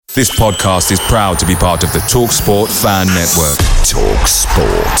This podcast is proud to be part of the TalkSport Fan Network.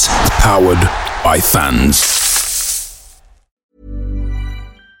 TalkSport. Powered by fans.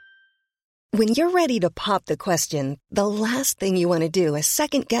 When you're ready to pop the question, the last thing you want to do is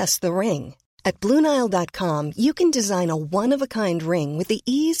second-guess the ring. At BlueNile.com, you can design a one-of-a-kind ring with the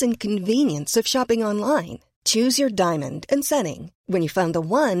ease and convenience of shopping online. Choose your diamond and setting. When you find the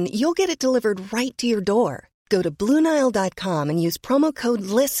one, you'll get it delivered right to your door. Go to BlueNile.com and use promo code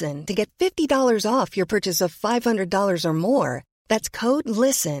LISTEN to get $50 off your purchase of $500 or more. That's code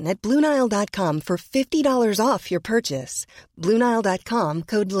LISTEN at BlueNile.com for $50 off your purchase. BlueNile.com,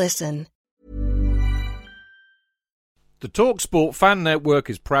 code LISTEN. The TalkSport Fan Network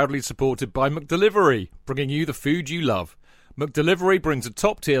is proudly supported by McDelivery, bringing you the food you love. McDelivery brings a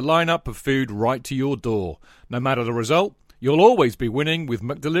top-tier lineup of food right to your door. No matter the result, you'll always be winning with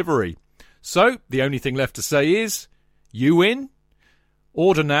McDelivery. So, the only thing left to say is, you win?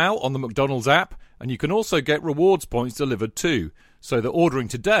 Order now on the McDonald's app, and you can also get rewards points delivered too, so that ordering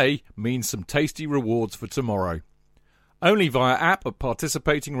today means some tasty rewards for tomorrow. Only via app at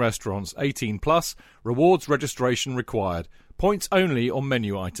participating restaurants. 18 plus, rewards registration required. Points only on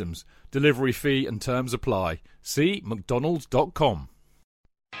menu items. Delivery fee and terms apply. See mcdonalds.com.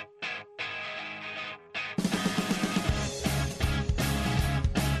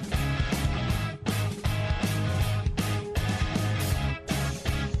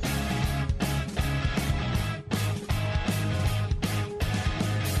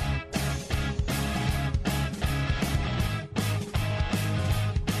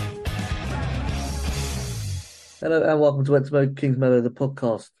 Hello and welcome to Kingsmeadow, the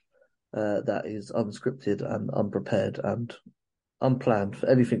podcast that is unscripted and unprepared and unplanned for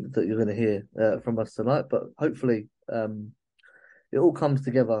anything that you're going to hear from us tonight. But hopefully it all comes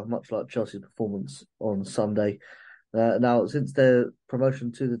together, much like Chelsea's performance on Sunday. Now, since their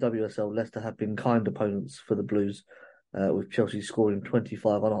promotion to the WSL, Leicester have been kind opponents for the Blues, with Chelsea scoring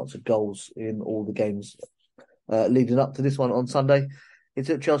 25 unanswered goals in all the games leading up to this one on Sunday. It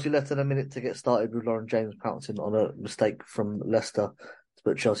took Chelsea less than a minute to get started with Lauren James pouncing on a mistake from Leicester to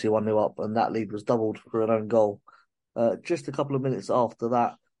put Chelsea 1-0 up, and that lead was doubled for an own goal. Just a couple of minutes after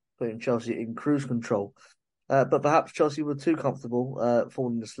that, putting Chelsea in cruise control. But perhaps Chelsea were too comfortable,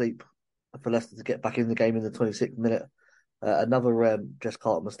 falling asleep for Leicester to get back in the game in the 26th minute. Another rare Jess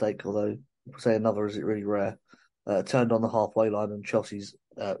Carter mistake, although say another, is it really rare? Turned on the halfway line, and Chelsea's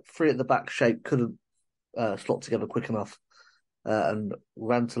three at the back shape couldn't slot together quick enough. And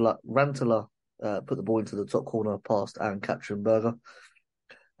Rantala put the ball into the top corner past Anne Katzenberger.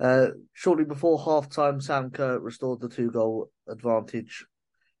 Shortly before half-time, Sam Kerr restored the 2-goal advantage.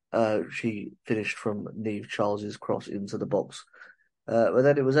 She finished from Niamh Charles's cross into the box. But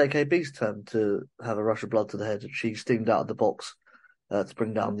then it was AKB's turn to have a rush of blood to the head. She steamed out of the box to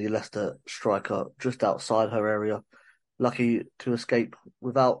bring down the Leicester striker just outside her area. Lucky to escape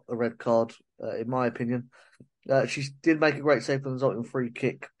without a red card, in my opinion. She did make a great save for the resulting free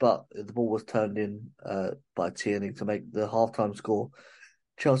kick, but the ball was turned in by Tierney to make the half-time score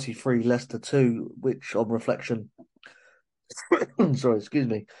Chelsea 3, Leicester 2, which on reflection, was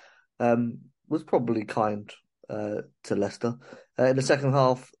probably kind to Leicester. In the second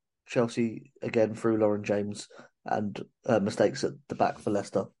half, Chelsea, again through Lauren James and mistakes at the back for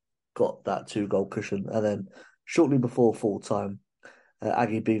Leicester, got that 2-goal cushion. And then shortly before full-time,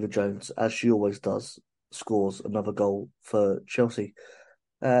 Aggie Beever-GOALS, as she always does, scores another goal for Chelsea.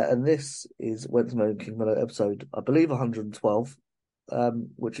 And this is Kingsmeadow episode, I believe, 112,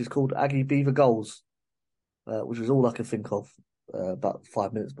 which is called Aggie Beever-GOALS, which is all I could think of about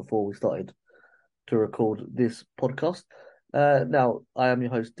 5 minutes before we started to record this podcast. Now, I am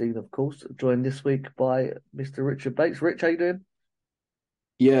your host, Dean, of course, joined this week by Mr. Richard Bates. Rich, how you doing?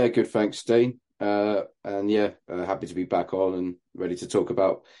 Yeah, good, thanks, Dean. Happy to be back on and ready to talk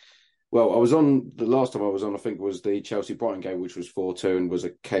about. Well, the last time I was on, I think, was the Chelsea-Brighton game, which was 4-2 and was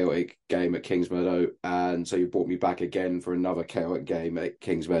a chaotic game at Kingsmeadow. And so you brought me back again for another chaotic game at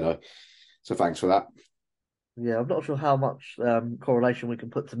Kingsmeadow. So thanks for that. Yeah, I'm not sure how much correlation we can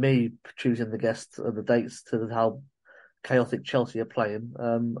put to me choosing the guests and the dates to how chaotic Chelsea are playing.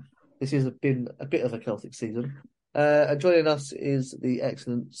 This has been a bit of a chaotic season. And joining us is the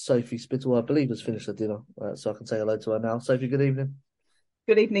excellent Sophie Spittle, I believe has finished her dinner, so I can say hello to her now. Sophie, good evening.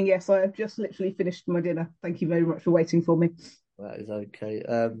 Good evening. Yes, I have just literally finished my dinner. Thank you very much for waiting for me. That is okay.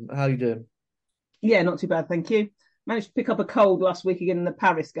 How are you doing? Yeah, not too bad, thank you. Managed to pick up a cold last week again in the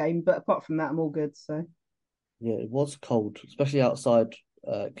Paris game, but apart from that, I'm all good. So, yeah, it was cold, especially outside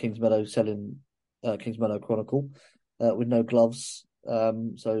Kingsmeadow selling Kingsmeadow Chronicle with no gloves.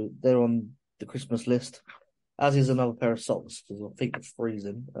 So they're on the Christmas list. as is another pair of socks because I think it's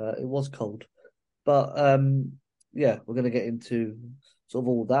freezing. It was cold. But yeah, we're going to get into sort of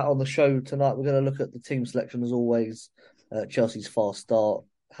all that. On the show tonight, we're going to look at the team selection as always, Chelsea's fast start,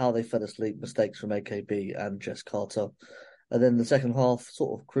 how they fell asleep, mistakes from AKB and Jess Carter. And then the second half,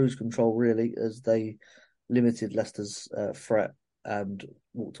 sort of cruise control really, as they limited Leicester's threat and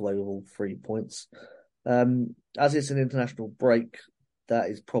walked away with all 3 points. As it's an international break, that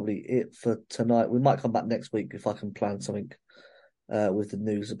is probably it for tonight. We might come back next week if I can plan something with the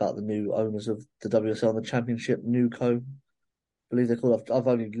news about the new owners of the WSL and the Championship, Newco, I believe they're called. I've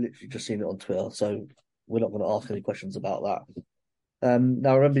only literally just seen it on Twitter, so we're not going to ask any questions about that.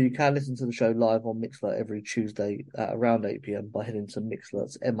 Now, remember, you can listen to the show live on Mixlr every Tuesday at around 8 p.m. by heading to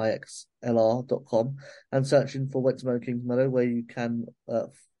Mixlr, mixlr.com, and searching for Wexmo Kingsmeadow, where you can,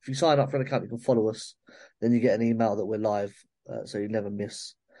 if you sign up for an account, you can follow us. Then you get an email that we're live, so you never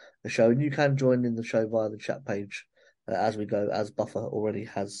miss the show. And you can join in the show via the chat page as we go, as Buffer already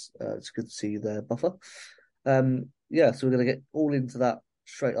has. It's good to see you there, Buffer. Yeah, so we're going to get all into that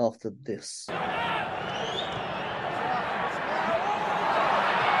straight after this.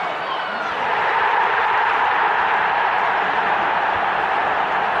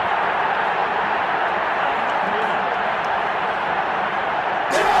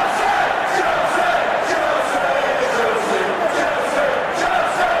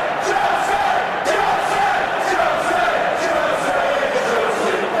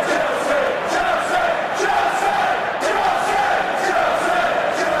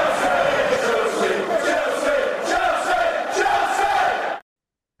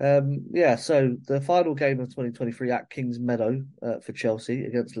 Yeah, so the final game of 2023 at Kingsmeadow for Chelsea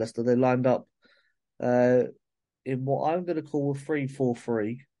against Leicester, they lined up in what I'm going to call a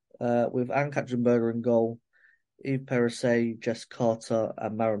 3-4-3 with Anne Katzenberger in goal, Eve Perisset, Jess Carter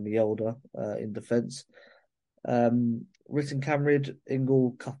and Maren Mjelde in defence. Ritten Camrid,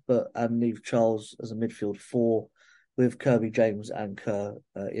 Ingle, Cuthbert and Neve Charles as a midfield four with Kirby James and Kerr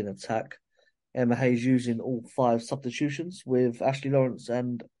in attack. Emma Hayes using all 5 substitutions with Ashley Lawrence,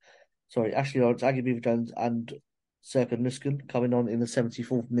 Aggie Beever-GOALS and Serkan Nuskin coming on in the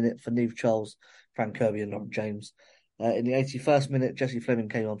 74th minute for Neve Charles, Frank Kirby and Lauren James. In the 81st minute, Jessie Fleming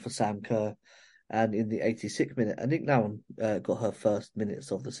came on for Sam Kerr. And in the 86th minute, Anik Nouwen got her first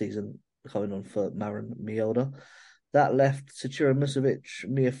minutes of the season coming on for Maren Mjelde. That left Satura Musovic,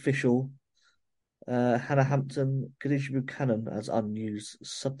 Mia Fischel, Hannah Hampton, Khadija Buchanan as unused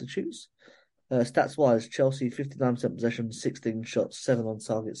substitutes. Stats-wise, Chelsea 59% possession, 16 shots, 7 on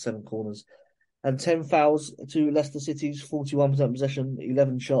target, 7 corners, and 10 fouls to Leicester City's 41% possession,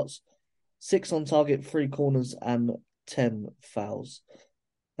 11 shots, 6 on target, 3 corners, and 10 fouls.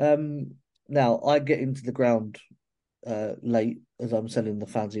 Now, I get into the ground late as I'm selling the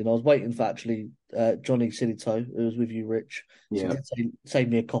fancy, and I was waiting for actually Johnny Silito, who was with you, Rich. So he did save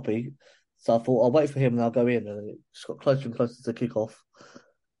me a copy. So I thought I'll wait for him and I'll go in, and it just got closer and closer to kick off.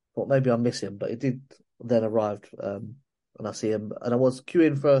 Thought maybe I miss him, but it did then arrived, and I see him. And I was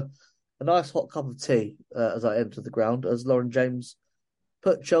queuing for a nice hot cup of tea as I entered the ground, as Lauren James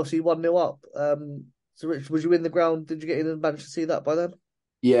put Chelsea 1-0 up. So, Rich, was you in the ground? Did you get in and manage to see that by then?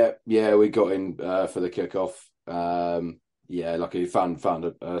 Yeah, we got in for the kickoff. Luckily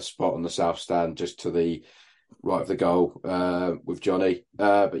found a spot on the south stand just to the right of the goal with Johnny.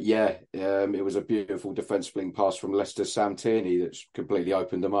 It was a beautiful defence splitting pass from Leicester's Sam Tierney that's completely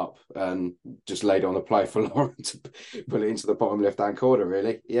opened them up and just laid on a play for Lauren to put it into the bottom left-hand corner,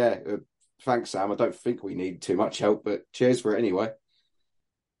 really. Thanks, Sam. I don't think we need too much help, but cheers for it anyway.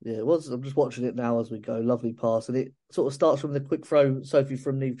 Yeah, it was. I'm just watching it now as we go. Lovely pass. And it sort of starts from the quick throw, Sophie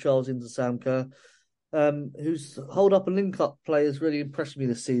from Neve Charles into Sam Kerr, whose hold-up and link-up play has really impressed me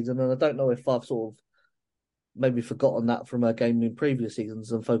this season. And I don't know if I've sort of maybe forgotten that from her game in previous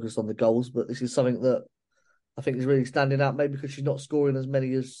seasons and focused on the goals, but this is something that I think is really standing out, maybe because she's not scoring as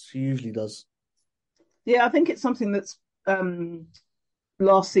many as she usually does. Yeah, I think it's something that's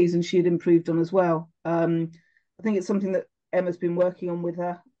last season she had improved on as well. I think it's something that Emma's been working on with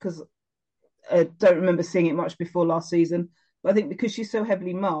her, because I don't remember seeing it much before last season. But I think because she's so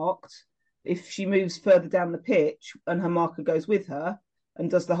heavily marked, if she moves further down the pitch and her marker goes with her and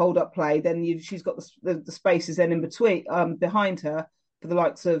does the hold-up play, then she's got the spaces then in between, behind her, for the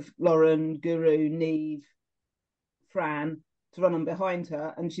likes of Lauren, Guru, Neve, Fran to run on behind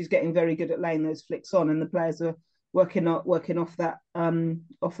her, and she's getting very good at laying those flicks on, and the players are working off that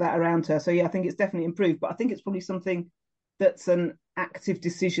around her. So yeah, I think it's definitely improved, but I think it's probably something that's an active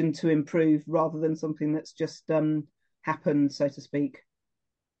decision to improve rather than something that's just happened, so to speak.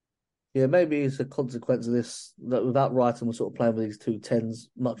 Yeah, maybe it's a consequence of this, that without Wrighton, we're sort of playing with these 2 10s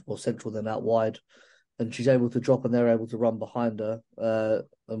much more central than out wide. and she's able to drop and they're able to run behind her.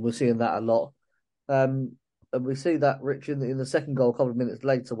 And we're seeing that a lot. And we see that, Rich, in the second goal a couple of minutes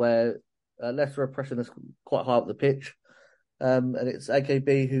later, where Leicester are pressing us quite high up the pitch. And it's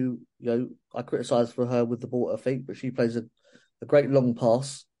AKB who, I criticise for her with the ball at her feet, but she plays a great long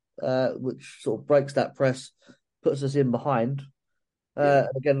pass, which sort of breaks that press, puts us in behind. And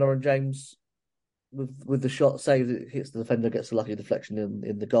again, Lauren James, with the shot, saves it, hits the defender, gets a lucky deflection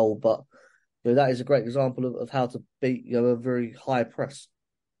in the goal. But that is a great example of how to beat a very high press.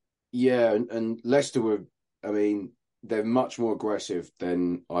 Yeah, and Leicester were, they're much more aggressive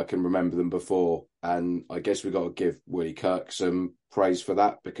than I can remember them before. And I guess we've got to give Willie Kirk some praise for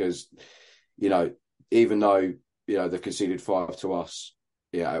that because, even though, they've conceded 5 to us,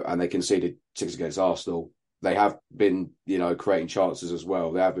 and they conceded 6 against Arsenal, they have been, creating chances as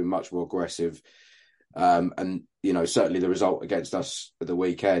well. They have been much more aggressive. And, certainly the result against us at the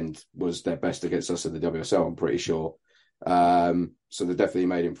weekend was their best against us in the WSL, I'm pretty sure. So they definitely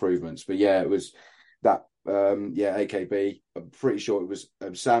made improvements. But it was that, AKB, I'm pretty sure it was,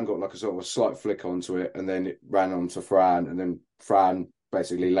 Sam got like a sort of a slight flick onto it and then it ran onto Fran and then Fran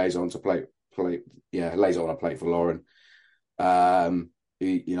basically lays on a plate for Lauren.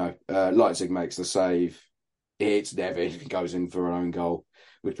 Leipzig makes the save. It hits Nevin, goes in for an own goal.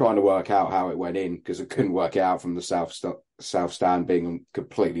 We're trying to work out how it went in because I couldn't work it out from the south stand being on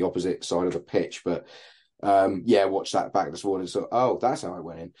completely opposite side of the pitch. But watched that back this morning. So, that's how it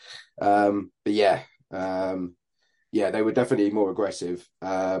went in. They were definitely more aggressive.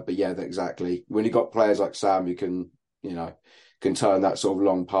 Exactly. When you got players like Sam who can turn that sort of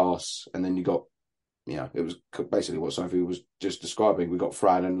long pass, and then you got, it was basically what Sophie was just describing. We got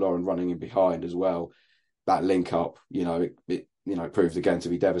Fran and Lauren running in behind as well. That link up, it proved again to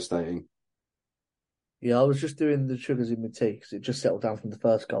be devastating. Yeah, I was just doing the sugars in my tea because it just settled down from the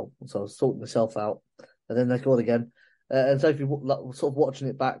first goal. So I was sorting myself out. And then they scored again. And Sophie, sort of watching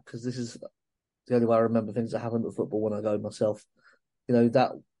it back, because this is the only way I remember things that happened at football when I go myself.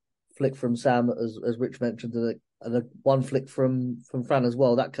 That flick from Sam, as Rich mentioned, and a one flick from Fran as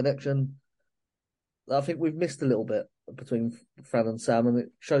well. That connection, I think we've missed a little bit between Fran and Sam, and it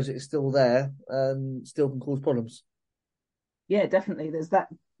shows it's still there and still can cause problems. Yeah, definitely. There's that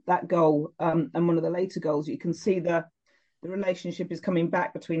goal and one of the later goals. You can see the relationship is coming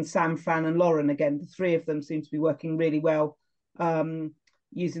back between Sam, Fran and Lauren again. The three of them seem to be working really well,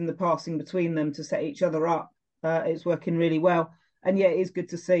 using the passing between them to set each other up. It's working really well. And it is good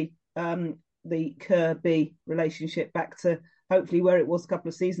to see the Kerr-B relationship back to hopefully where it was a couple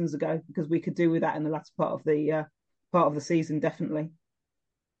of seasons ago, because we could do with that in the latter part of the season, definitely.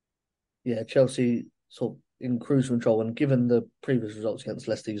 Yeah, Chelsea sort of in cruise control, and given the previous results against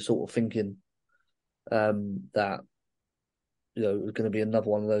Leicester, you're sort of thinking that it was going to be another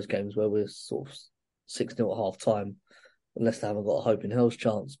one of those games where we're sort of 6-0 at half time, unless they haven't got a hope in hell's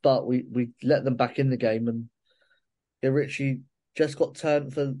chance. But we let them back in the game, and Richie just got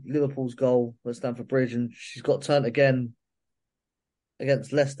turned for Liverpool's goal at Stamford Bridge, and she's got turned again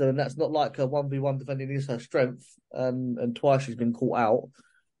against Leicester, and that's not like her 1v1 defending is her strength, and twice she's been caught out.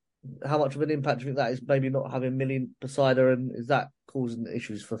 How much of an impact do you think that is, maybe not having Millie beside her, and is that causing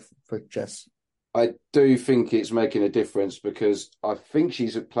issues for Jess? I do think it's making a difference because I think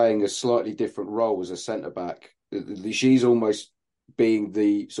she's playing a slightly different role as a centre-back. She's almost being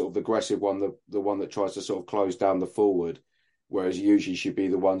the sort of aggressive one, the one that tries to sort of close down the forward, whereas usually she'd be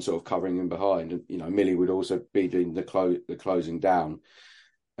the one sort of covering in behind. And, Millie would also be doing the closing down.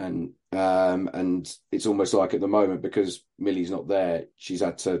 And it's almost like at the moment, because Millie's not there, she's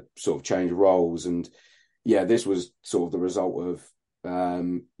had to sort of change roles. And this was sort of the result of,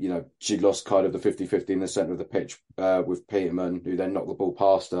 she lost kind of the 50-50 in the centre of the pitch with Peterman, who then knocked the ball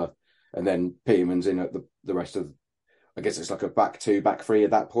past her. And then Peterman's in at the rest of, I guess it's like a back 2, back 3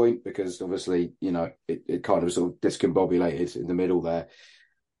 at that point, because obviously, it kind of sort of discombobulated in the middle there.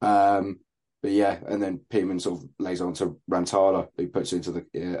 And then Peterman sort of lays on to Rantala, who puts it into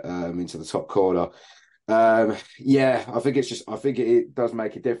the top corner. I think it does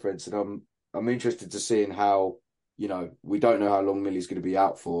make a difference, and I'm interested to seeing how, we don't know how long Millie's going to be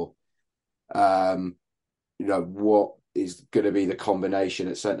out for. What is going to be the combination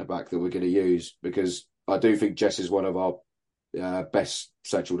at centre back that we're going to use, because I do think Jess is one of our best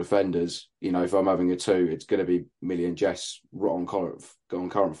central defenders. If I'm having a 2, it's going to be Millie and Jess on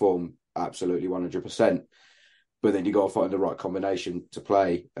current form. Absolutely 100%. But then you got to find the right combination to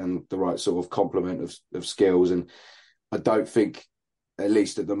play and the right sort of complement of skills. And I don't think, at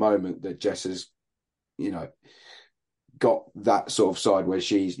least at the moment, that Jess is, got that sort of side where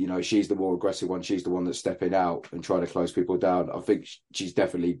she's the more aggressive one. She's the one that's stepping out and trying to close people down. I think she's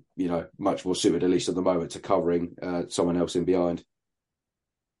definitely, much more suited, at least at the moment, to covering someone else in behind.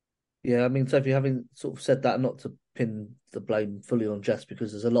 Yeah, I mean, Sophie, having sort of said that, not to pin the blame fully on Jess,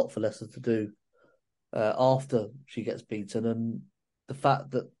 because there's a lot for Leicester to do after she gets beaten, and the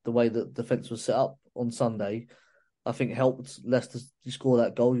fact that the way that defence was set up on Sunday, I think helped Leicester score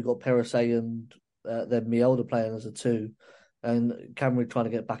that goal. You've got Perisset and then Mielda playing as a two, and Camry trying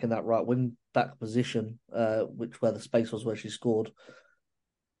to get back in that right wing back position, where the space was where she scored.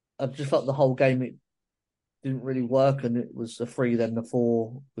 I just felt the whole game it didn't really work, and it was a 3 then the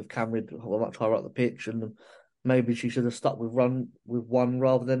 4 with Camry much higher up the pitch, and maybe she should have stuck with one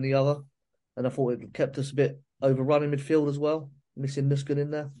rather than the other. And I thought it kept us a bit overrun in midfield as well, missing Nuskin in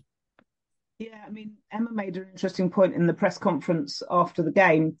there. Yeah, I mean, Emma made an interesting point in the press conference after the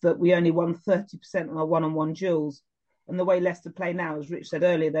game that we only won 30% on our one-on-one duels. And the way Leicester play now, as Rich said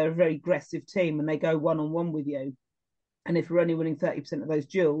earlier, they're a very aggressive team and they go one-on-one with you. And if we're only winning 30% of those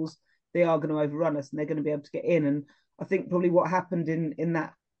duels, they are going to overrun us and they're going to be able to get in. And I think probably what happened in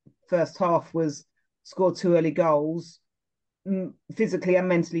that first half was scored 2 early goals, physically and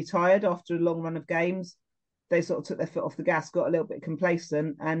mentally tired after a long run of games. They sort of took their foot off the gas, got a little bit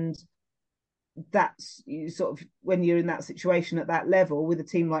complacent, and that's sort of when you're in that situation at that level with a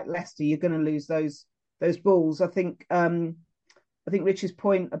team like Leicester, you're going to lose those balls. I think Rich's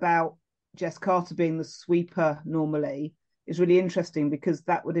point about Jess Carter being the sweeper normally is really interesting, because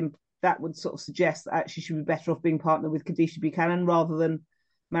that would sort of suggest that actually she'd be better off being partnered with Kadisha Buchanan rather than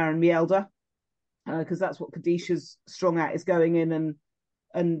Maren Mielda, because that's what Kadisha's strong at, is going in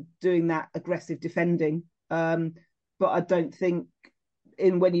and doing that aggressive defending. But I don't think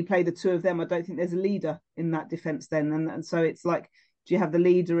when you play the two of them, I don't think there's a leader in that defence then. And so it's like, do you have the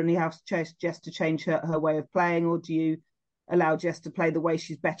leader and you have Jess to change her way of playing, or do you allow Jess to play the way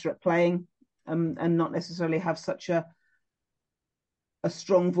she's better at playing, and not necessarily have such a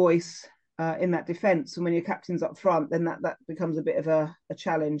strong voice in that defence? And when your captain's up front, then that becomes a bit of a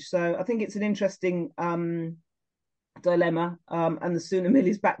challenge. So I think it's an interesting dilemma, and the sooner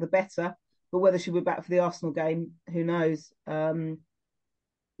Millie's back, the better. But whether she'll be back for the Arsenal game, who knows?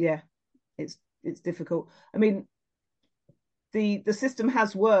 Yeah, it's difficult. I mean, the system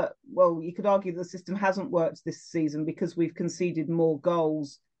has worked. Well, you could argue the system hasn't worked this season because we've conceded more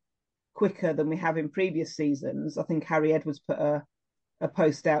goals quicker than we have in previous seasons. I think Harry Edwards put a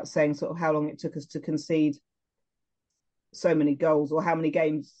post out saying sort of how long it took us to concede so many goals, or how many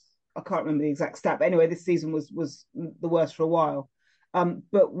games. I can't remember the exact stat. But anyway, this season was the worst for a while.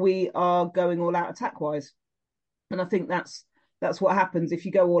 But we are going all out attack-wise. And I think that's what happens. If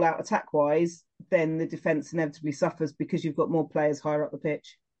you go all out attack-wise, then the defence inevitably suffers because you've got more players higher up the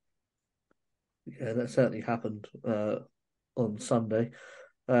pitch. Yeah, that certainly happened on Sunday.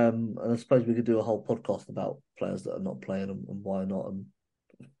 And I suppose we could do a whole podcast about players that are not playing and why not, and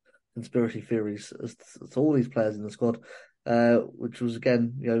conspiracy theories as to all these players in the squad, which was,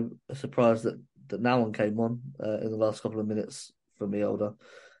 again, a surprise that no one came on in the last couple of minutes for Mielda.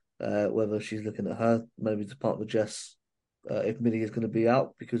 Whether she's looking at her maybe to partner with Jess if Millie is going to be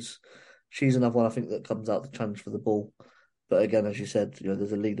out, because she's another one I think that comes out to challenge for the ball. But again, as you said,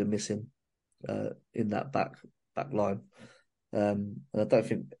 there's a leader missing in that back line. And I don't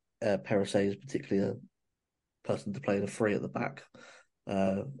think Perisset is particularly a person to play in a 3 at the back.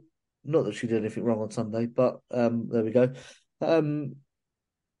 Not that she did anything wrong on Sunday, but there we go. And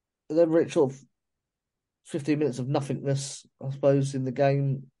then Rich, sort of 15 minutes of nothingness, I suppose, in the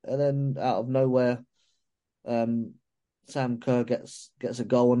game, and then out of nowhere, Sam Kerr gets a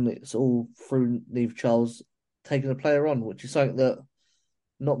goal, and it's all through Niamh Charles taking a player on, which is something that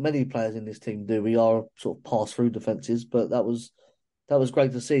not many players in this team do. We are sort of pass through defences, but that was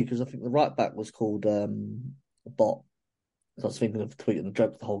great to see, because I think the right back was called Bot. So I was thinking of tweeting a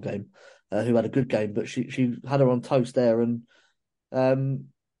joke the whole game, who had a good game, but she had her on toast there, and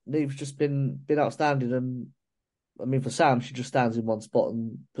Niamh's just been outstanding. And I mean, for Sam, she just stands in one spot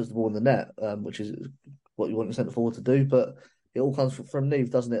and puts the ball in the net, which is what you want your centre forward to do. But it all comes from Niamh,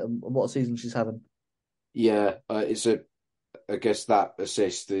 doesn't it? And what a season she's having. Yeah, I guess that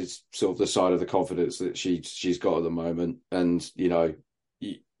assist is sort of the side of the confidence that she's got at the moment, and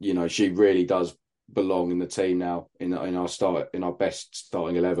she really does belong in the team now in our best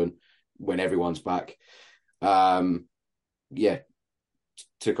starting 11 when everyone's back.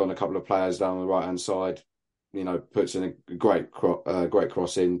 Took on a couple of players down the right hand side, puts in a great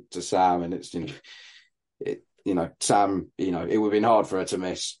cross in to Sam, and it's Sam, it would have been hard for her to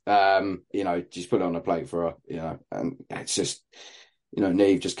miss. She's put it on a plate for her, and it's just,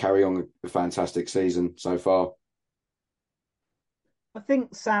 Niamh just carry on a fantastic season so far. I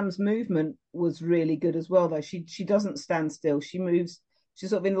think Sam's movement was really good as well, though. She doesn't stand still. She moves.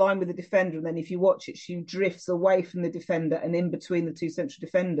 She's sort of in line with the defender, and then if you watch it, she drifts away from the defender and in between the two central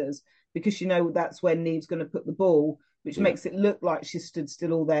defenders because you know that's where Neve's going to put the ball, which makes it look like she stood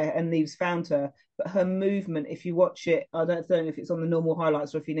still all there and Neve's found her. But her movement, if you watch it, I don't know if it's on the normal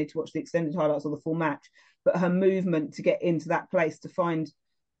highlights or if you need to watch the extended highlights or the full match, but her movement to get into that place to find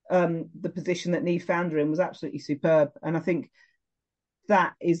the position that Neve found her in was absolutely superb. And I think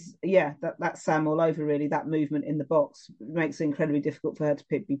that is, that's Sam all over, really. That movement in the box makes it incredibly difficult for her to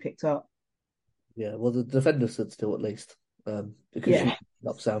be picked up. Yeah, well, the defender stood still at least because she picked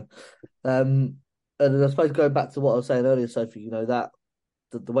up Sam. And I suppose going back to what I was saying earlier, Sophie, that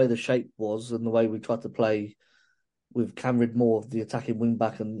the way the shape was and the way we tried to play with Cameron more of the attacking wing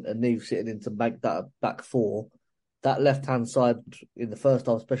back and Neve sitting in to make that back four, that left-hand side in the first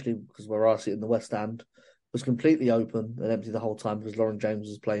half, especially because where I sit in the West End, was completely open and empty the whole time because Lauren James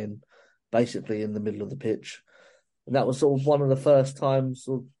was playing basically in the middle of the pitch. And that was sort of one of the first times,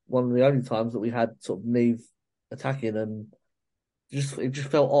 or one of the only times that we had sort of Neve attacking, and it just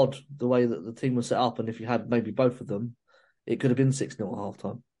felt odd the way that the team was set up. And if you had maybe both of them, it could have been 6-0 at half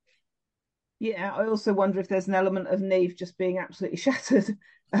time. Yeah, I also wonder if there's an element of Neve just being absolutely shattered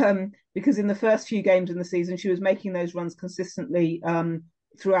because in the first few games in the season, she was making those runs consistently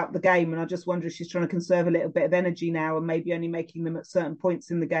throughout the game. And I just wonder if she's trying to conserve a little bit of energy now and maybe only making them at certain points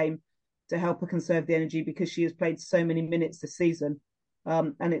in the game to help her conserve the energy because she has played so many minutes this season.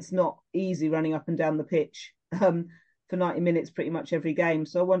 And it's not easy running up and down the pitch for 90 minutes pretty much every game.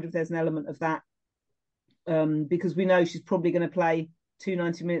 So I wonder if there's an element of that because we know she's probably going to play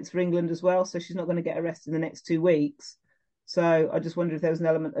 90 minutes for England as well. So she's not going to get a rest in the next 2 weeks. So I just wonder if there was an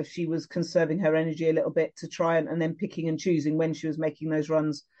element of she was conserving her energy a little bit to try and then picking and choosing when she was making those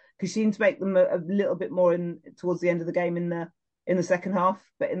runs, because she seemed to make them a little bit more towards the end of the game in the second half.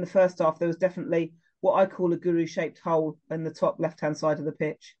 But in the first half, there was definitely what I call a guru-shaped hole in the top left-hand side of the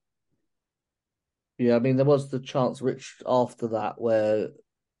pitch. Yeah, I mean, there was the chance, Rich, after that where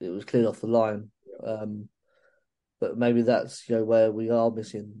it was cleared off the line. But maybe that's where we are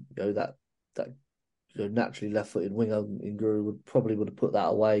missing that naturally left-footed winger in Guru would have put that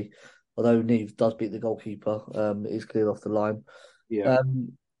away. Although Neve does beat the goalkeeper, it is cleared off the line. Yeah.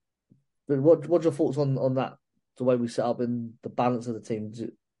 But what's your thoughts on that? The way we set up and the balance of the team.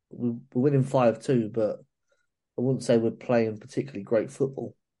 We're winning 5-2, but I wouldn't say we're playing particularly great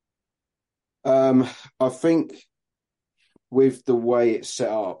football. I think with the way it's set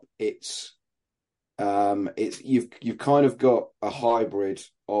up, it's you've kind of got a hybrid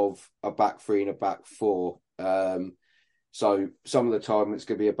of a back three and a back four. So some of the time it's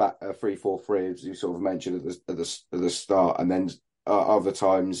going to be a 3-4-3, as you sort of mentioned at the start, and then other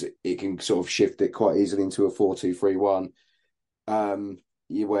times it can sort of shift it quite easily into a 4-2-3-1.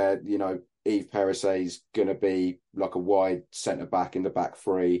 Where Eve Perisset is going to be like a wide centre back in the back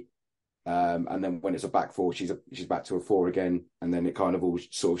three. And then when it's a back four, she's back to a four again, and then it kind of all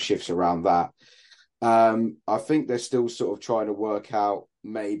sort of shifts around that. I think they're still sort of trying to work out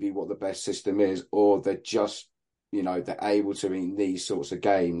maybe what the best system is, or they're just, they're able to, in these sorts of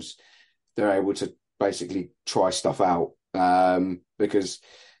games, they're able to basically try stuff out. Because,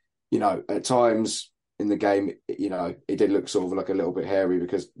 at times in the game, it did look sort of like a little bit hairy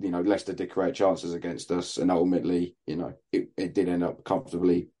because, Leicester did create chances against us, and ultimately, it did end up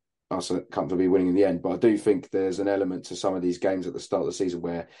comfortably winning in the end. But I do think there's an element to some of these games at the start of the season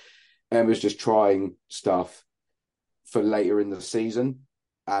where Emma's just trying stuff for later in the season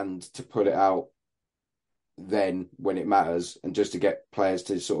and to put it out then when it matters, and just to get players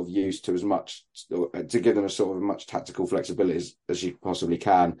to sort of used to as much, to give them a sort of much tactical flexibility as you possibly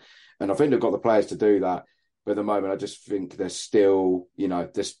can. And I think they've got the players to do that. But at the moment, I just think they're still,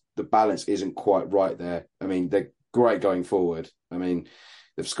 the balance isn't quite right there. I mean, they're great going forward. I mean,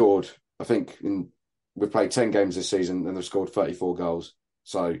 they've scored, I think we've played 10 games this season and they've scored 34 goals.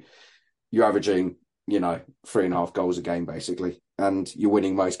 So you're averaging, 3.5 goals a game, basically. And you're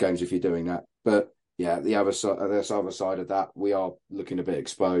winning most games if you're doing that. But yeah, the other side of that, we are looking a bit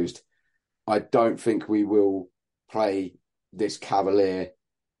exposed. I don't think we will play this cavalier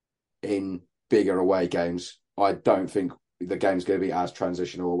in bigger away games. I don't think the game's going to be as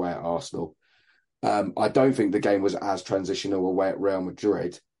transitional away at Arsenal. I don't think the game was as transitional away at Real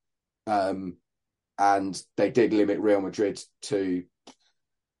Madrid. And they did limit Real Madrid to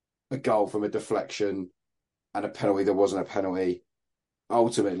a goal from a deflection and a penalty that wasn't a penalty.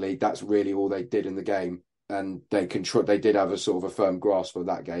 Ultimately, that's really all they did in the game. And they did have a sort of a firm grasp of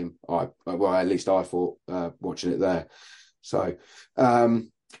that game. At least I thought watching it there. So,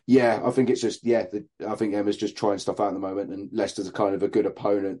 Yeah, I think it's just I think Emma's just trying stuff out at the moment, and Leicester's a kind of a good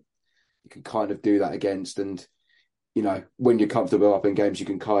opponent you can kind of do that against. And when you're comfortable up in games, you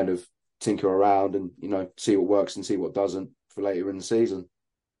can kind of tinker around and see what works and see what doesn't for later in the season.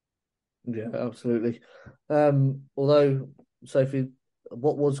 Yeah, absolutely. Although, Sophie,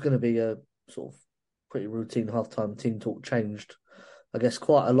 what was going to be a sort of pretty routine halftime team talk changed, I guess,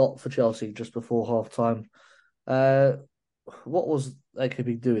 quite a lot for Chelsea just before halftime. What was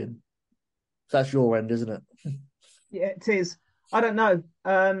AKB doing? So that's your end, isn't it? Yeah, it is. I don't know.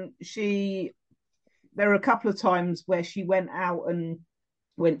 There were a couple of times where she went out and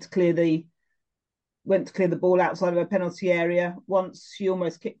went to clear the ball outside of her penalty area. Once she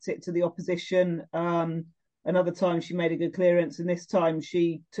almost kicked it to the opposition. Another time she made a good clearance, and this time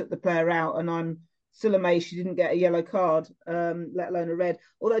she took the player out. And I'm still amazed she didn't get a yellow card, let alone a red.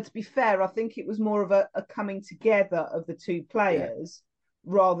 Although, to be fair, I think it was more of a coming together of the two players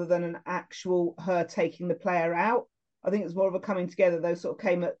rather than an actual her taking the player out. I think it was more of a coming together. Those sort of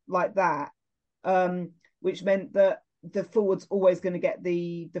came at like that, which meant that the forward's always going to get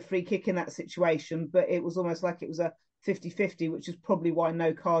the free kick in that situation. But it was almost like it was a 50-50, which is probably why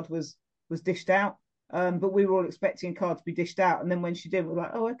no card was dished out. But we were all expecting a card to be dished out. And then when she did, we were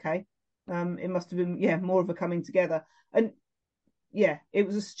like, oh, okay. It must have been, more of a coming together. And it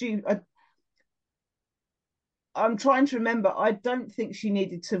was a stupid. I'm trying to remember. I don't think she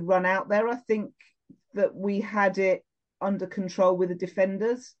needed to run out there. I think that we had it under control with the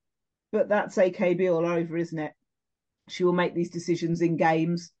defenders, but that's AKB all over, isn't it? She will make these decisions in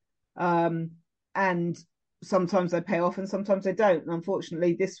games, and sometimes they pay off and sometimes they don't. And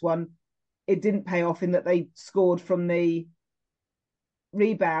unfortunately, this one, it didn't pay off in that they scored from the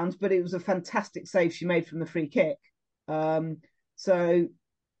rebound, but it was a fantastic save she made from the free kick. So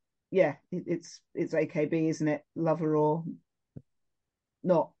yeah, it's AKB, isn't it? Love her or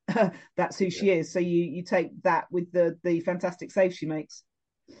not, that's who she is. So you take that with the fantastic save she makes.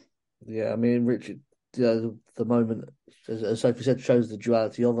 Yeah, I mean, Richard, the moment, as Sophie said, shows the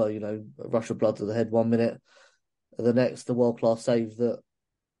duality of her. A rush of blood to the head 1 minute, and the next, the world class save that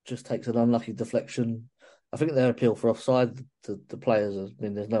just takes an unlucky deflection. I think their appeal for offside to the players. I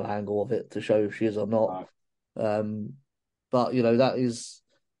mean, there's no angle of it to show if she is or not. But that is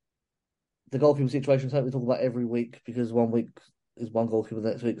the goalkeeper situation. Something we talk about every week, because 1 week is one goalkeeper, the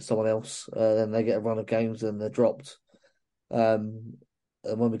next week is someone else. Then they get a run of games and they're dropped. And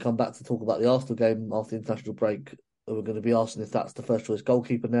when we come back to talk about the Arsenal game after the international break, we're going to be asking if that's the first choice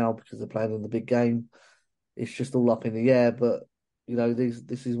goalkeeper now because they're playing in the big game. It's just all up in the air. But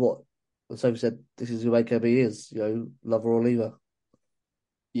this is what, as Sophie said, this is who AKB is. Love her or leave her.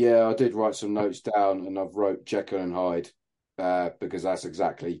 Yeah, I did write some notes down, and I've wrote Jekyll and Hyde because that's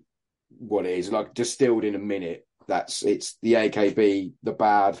exactly what it is. Like, distilled in a minute. It's the AKB, the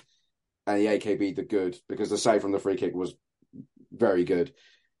bad, and the AKB, the good, because the save from the free kick was very good.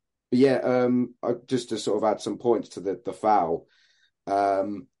 But yeah, just to sort of add some points to the foul,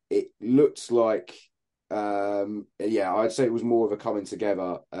 it looks like, I'd say it was more of a coming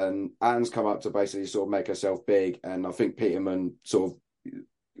together, and Anne's come up to basically sort of make herself big, and I think Peterman sort of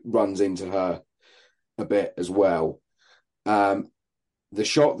runs into her a bit as well. The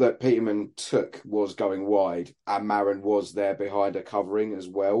shot that Peterman took was going wide, and Marin was there behind her covering as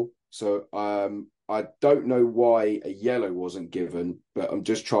well. So I don't know why a yellow wasn't given, but I'm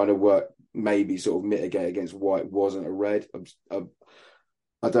just trying to maybe sort of mitigate against why it wasn't a red.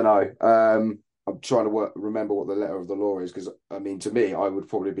 I don't know. I'm trying to remember what the letter of the law is, because, I mean, to me, I would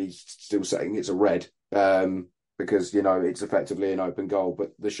probably be still saying it's a red because, it's effectively an open goal,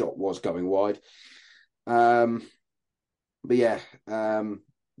 but the shot was going wide. But yeah, the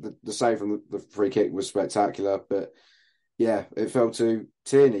save from the free kick was spectacular. But yeah, it fell to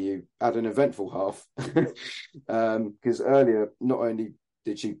Tierney. You had an eventful half because earlier, not only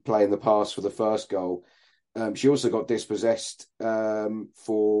did she play in the pass for the first goal, she also got dispossessed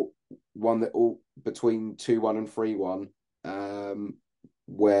for one that all between 2-1 and 3-1,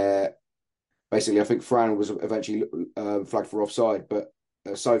 where basically I think Fran was eventually flagged for offside, but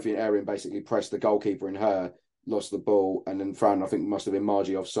Sophie and Erin basically pressed the goalkeeper in her, lost the ball, and then Fran, I think, must have been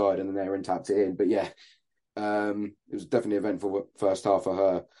Margie offside, and then Erin tapped it in. But yeah, it was definitely an eventful first half for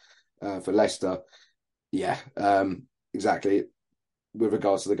her, for Leicester. Yeah, exactly. With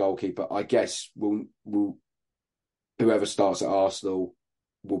regards to the goalkeeper, I guess we'll whoever starts at Arsenal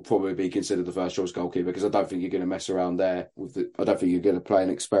will probably be considered the first choice goalkeeper, because I don't think you're going to mess around there I don't think you're going to play an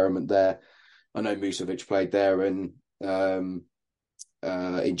experiment there. I know Musovic played there in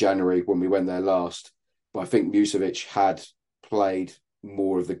January when we went there last, but I think Musovic had played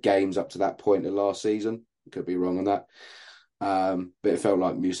more of the games up to that point in last season. Could be wrong on that. But it felt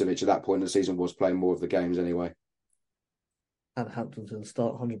like Musovic at that point in the season was playing more of the games anyway. And Hampton's going to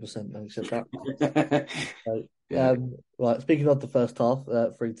start 100%, having said that. So, Yeah. right, speaking of the first half,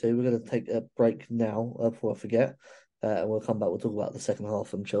 3-2, we're going to take a break now before I forget. And we'll come back, we'll talk about the second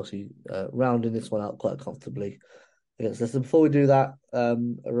half and Chelsea rounding this one out quite comfortably against Leicester. Before we do that, a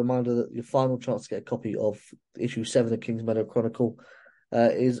reminder that your final chance to get a copy of issue 7 of Kingsmeadow Chronicle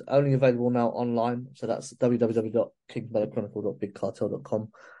is only available now online. So that's www.kingsmeadowchronicle.bigcartel.com.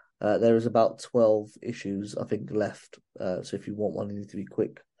 There is about 12 issues, I think, left. So if you want one, you need to be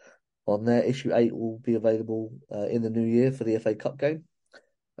quick on there. Issue 8 will be available in the new year for the FA Cup game.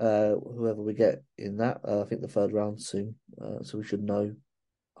 Whoever we get in that, I think the third round soon. So we should know,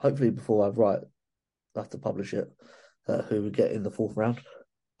 hopefully before I have to publish it, who we get in the fourth round.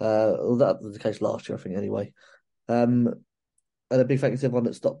 Well, that was the case last year, I think, anyway. And a big thank you to everyone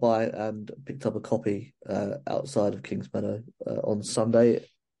that stopped by and picked up a copy outside of Kingsmeadow on Sunday. It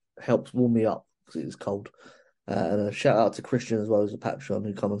helps warm me up because it is cold. And a shout out to Christian as well as a Patreon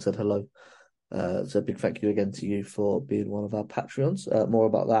who come and said hello. So a big thank you again to you for being one of our Patreons. More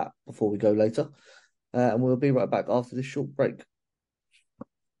about that before we go later. And we'll be right back after this short break.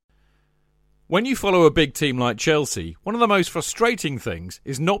 When you follow a big team like Chelsea, one of the most frustrating things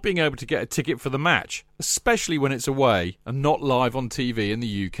is not being able to get a ticket for the match, especially when it's away and not live on TV in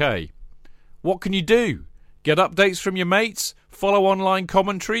the UK. What can you do? Get updates from your mates? Follow online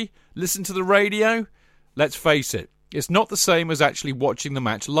commentary? Listen to the radio? Let's face it, it's not the same as actually watching the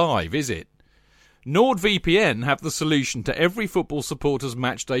match live, is it? NordVPN have the solution to every football supporter's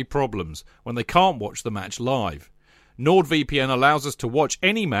matchday problems when they can't watch the match live. NordVPN allows us to watch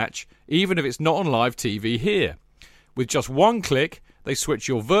any match, even if it's not on live TV here. With just one click, they switch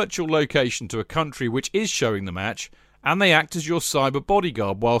your virtual location to a country which is showing the match, and they act as your cyber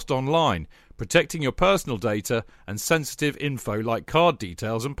bodyguard whilst online, protecting your personal data and sensitive info like card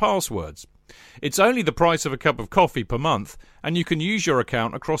details and passwords. It's only the price of a cup of coffee per month, and you can use your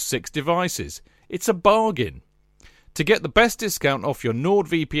account across 6 devices. It's a bargain. To get the best discount off your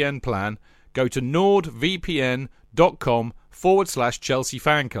NordVPN plan, go to nordvpn.com/Chelsea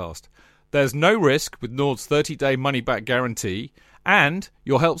Fancast. There's no risk with Nord's 30-day money-back guarantee, and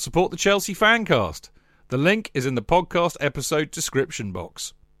you'll help support the Chelsea Fancast. The link is in the podcast episode description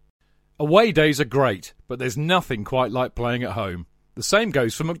box. Away days are great, but there's nothing quite like playing at home. The same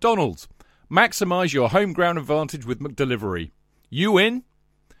goes for McDonald's. Maximise your home ground advantage with McDelivery. You in?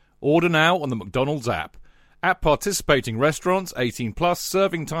 Order now on the McDonald's app. At participating restaurants, 18 plus,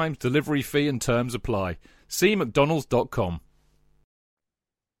 serving times, delivery fee and terms apply. See mcdonalds.com.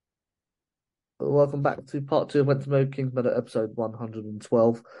 Welcome back to part 2 of Went to Know Kingsmeadow episode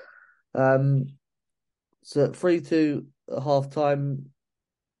 112. So 3-2 at half-time.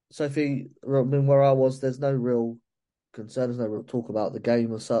 Sophie, I mean, where I was, there's no real concern, there's no real talk about the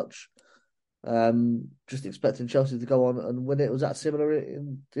game as such. Just expecting Chelsea to go on and win it. Was that similar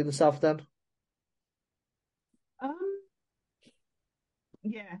in the South Stand?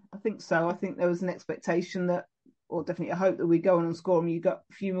 Yeah, I think so. I think there was an expectation that, or definitely a hope that we go on and score them. You got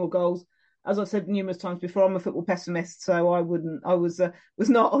a few more goals. As I've said numerous times before, I'm a football pessimist, so I was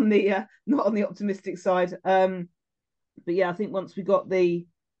not on the optimistic side. But yeah, I think once we got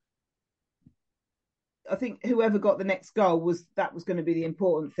I think whoever got the next goal was going to be the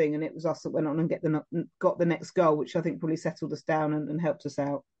important thing, and it was us that went on and got the next goal, which I think probably settled us down and helped us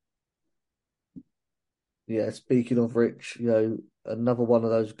out. Yeah, speaking of Rich, another one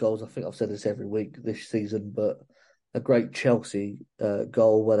of those goals. I think I've said this every week this season, but a great Chelsea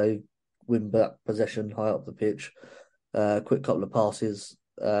goal where they win back possession high up the pitch, quick couple of passes,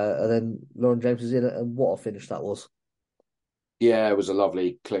 and then Lauren James is in it, and what a finish that was. Yeah, it was a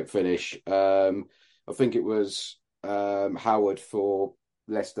lovely clip finish. I think it was Howard for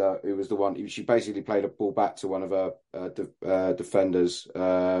Leicester who was the one. She basically played a ball back to one of her defenders,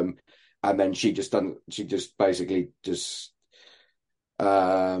 and then she basically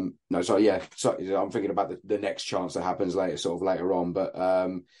no, sorry, yeah. So I'm thinking about the next chance that happens later on, but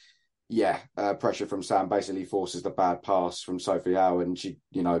pressure from Sam basically forces the bad pass from Sophie Howard, and she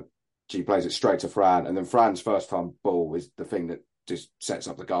plays it straight to Fran, and then Fran's first time ball is the thing that just sets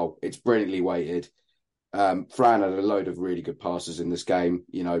up the goal. It's brilliantly weighted. Fran had a load of really good passes in this game.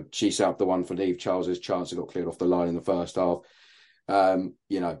 She set up the one for Neve Charles's chance that got cleared off the line in the first half.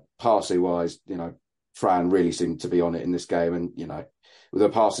 Passing wise, Fran really seemed to be on it in this game, and with the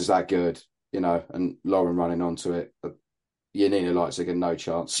passes that good, and Lauren running onto it, Yanina Leipzig no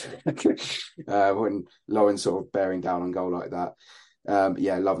chance when Lauren sort of bearing down on goal like that.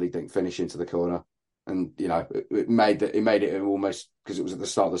 Lovely dink finish into the corner. And it made it almost, because it was at the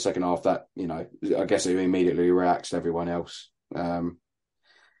start of the second half, that I guess it immediately reacts to everyone else in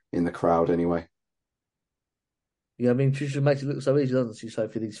the crowd anyway. Yeah, I mean, she just makes it look so easy, doesn't she,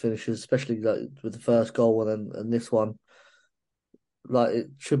 Sophie, these finishes, especially like with the first goal and this one. Like, it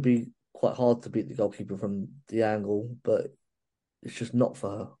should be quite hard to beat the goalkeeper from the angle, but it's just not for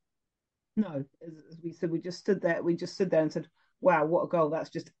her. No, as we said, we just stood there and said, wow, what a goal. That's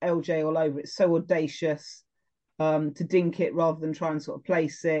just LJ all over. It's so audacious to dink it rather than try and sort of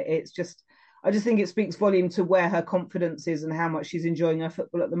place it. I just think it speaks volume to where her confidence is and how much she's enjoying her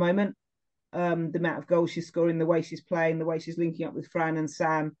football at the moment. The amount of goals she's scoring, the way she's playing, the way she's linking up with Fran and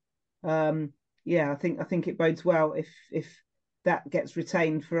Sam. I think it bodes well if that gets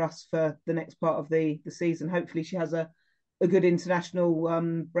retained for us for the next part of the season. Hopefully she has a good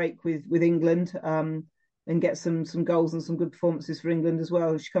international break with England and get some goals and some good performances for England as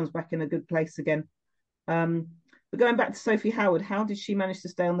well. She comes back in a good place again. But going back to Sophie Howard, how did she manage to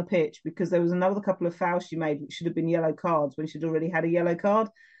stay on the pitch? Because there was another couple of fouls she made, which should have been yellow cards when she'd already had a yellow card.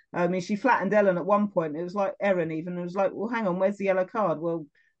 I mean, she flattened Ellen at one point. It was like Erin even. It was like, well, hang on, where's the yellow card? Well,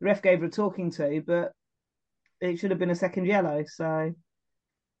 the ref gave her a talking to, but it should have been a second yellow. So,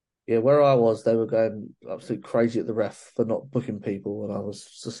 yeah, where I was, they were going absolutely crazy at the ref for not booking people, and I was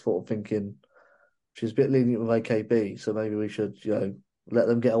just sort of thinking she's a bit lenient with AKB, so maybe we should, let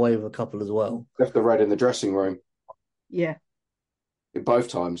them get away with a couple as well. Left the red in the dressing room. Yeah. Both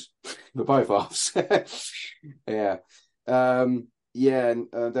times, for both halves. Yeah. And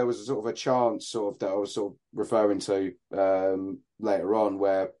there was a sort of a chance that I was sort of referring to later on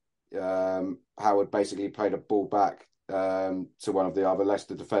where Howard basically played a ball back to one of the other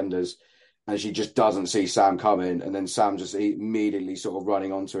Leicester defenders, and she just doesn't see Sam coming, and then Sam just immediately sort of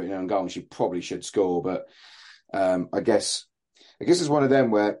running onto it and goal, and she probably should score, but I guess it's one of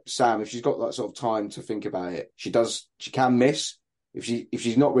them where Sam, if she's got that sort of time to think about it, she can miss. If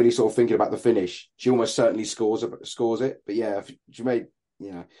she's not really sort of thinking about the finish, she almost certainly scores it. But yeah, if she made,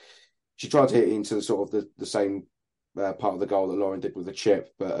 she tried to hit it into the sort of the same part of the goal that Lauren did with the chip,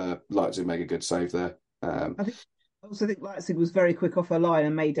 but Leipzig make a good save there. I also think Leipzig was very quick off her line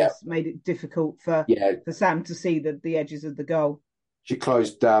and made it difficult for Sam to see the edges of the goal. She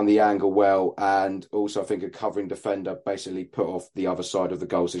closed down the angle well, and also I think a covering defender basically put off the other side of the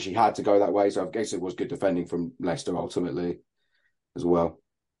goal, so she had to go that way. So I guess it was good defending from Leicester ultimately as well.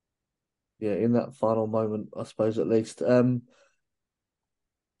 Yeah, in that final moment, I suppose, at least. And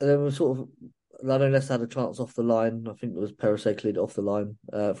then we sort of, I know Leicester had a chance off the line. I think it was Perisic cleared off the line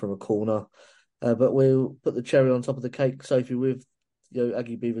from a corner. But we'll put the cherry on top of the cake, Sophie, with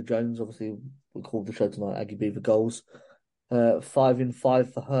Aggie Beever-GOALS. Obviously, we called the show tonight Aggie Beever-GOALS. 5 in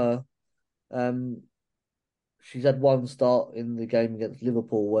 5 for her. She's had one start in the game against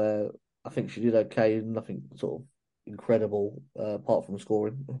Liverpool where I think she did okay, nothing sort of incredible apart from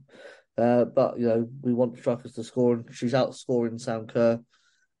scoring. But we want strikers to score, and she's outscoring Sam Kerr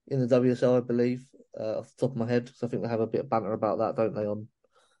in the WSL, I believe, off the top of my head, because I think they have a bit of banter about that, don't they, on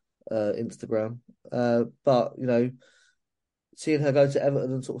Instagram? But seeing her go to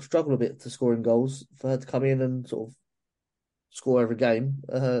Everton and sort of struggle a bit to scoring goals, for her to come in and sort of score every game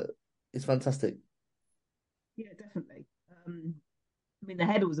is fantastic. Yeah, definitely. I mean, the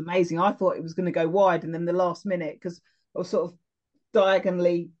header was amazing. I thought it was going to go wide, and then the last minute, because I was sort of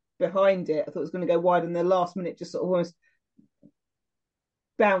diagonally behind it, I thought it was going to go wide, and the last minute just sort of almost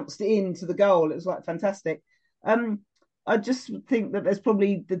bounced into the goal. It was like fantastic. I just think that there's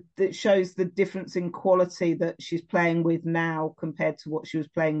probably that shows the difference in quality that she's playing with now compared to what she was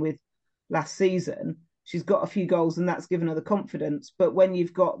playing with last season. She's got a few goals and that's given her the confidence. But when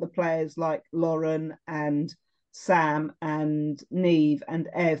you've got the players like Lauren and Sam and Neve and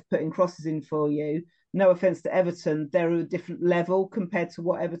Ev putting crosses in for you, no offence to Everton, they're a different level compared to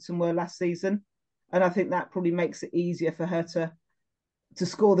what Everton were last season. And I think that probably makes it easier for her to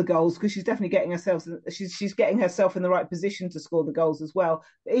score the goals, because she's definitely getting herself, she's getting herself in the right position to score the goals as well.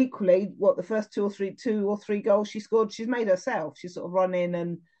 But equally, the first two or three goals she scored, she's made herself. She's sort of run in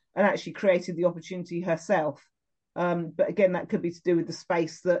and actually created the opportunity herself. But again, that could be to do with the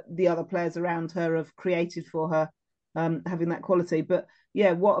space that the other players around her have created for her, having that quality. But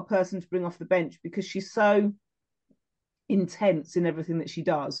yeah, what a person to bring off the bench, because she's so intense in everything that she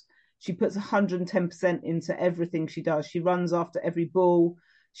does. She puts 110% into everything she does. She runs after every ball.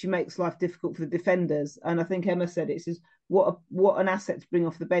 She makes life difficult for the defenders. And I think Emma said it, says what an asset to bring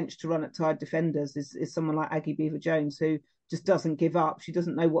off the bench to run at tired defenders is someone like Aggie Beever-GOALS, who just doesn't give up. She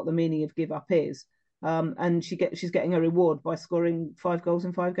doesn't know what the meaning of give up is. And she's getting a reward by scoring 5 goals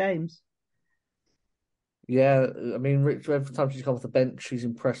in 5 games. Yeah, I mean, Rich, every time she's come off the bench, she's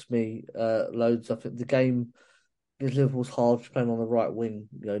impressed me loads. I think the game against Liverpool's hard. She's playing on the right wing,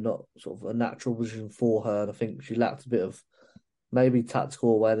 not sort of a natural position for her. And I think she lacked a bit of maybe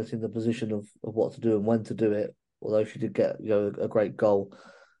tactical awareness in the position of what to do and when to do it. Although she did get a great goal,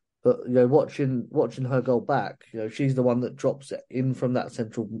 but watching her goal back, she's the one that drops it in from that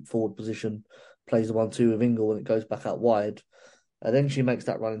central forward position, plays the 1-2 with Ingle, and it goes back out wide. And then she makes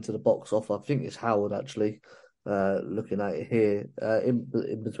that run into the box off, I think it's Howard actually, looking at it here, in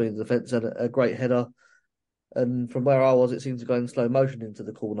between the defence, and a great header. And from where I was, it seemed to go in slow motion into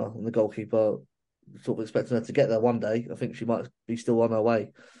the corner, and the goalkeeper sort of expecting her to get there one day. I think she might be still on her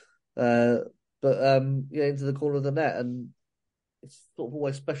way. But into the corner of the net, and it's sort of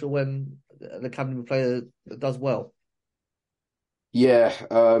always special when an academy player does well. Yeah,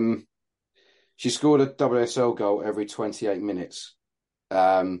 she scored a WSL goal every 28 minutes.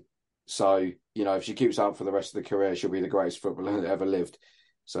 So, if she keeps up for the rest of the career, she'll be the greatest footballer that ever lived.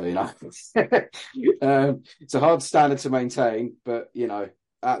 So, it's a hard standard to maintain, but,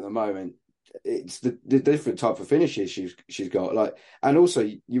 at the moment, it's the different type of finishes she's got. And also,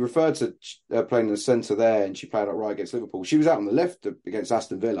 you referred to playing in the centre there, and she played out right against Liverpool. She was out on the left against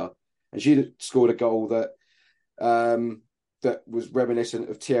Aston Villa, and she scored a goal that was reminiscent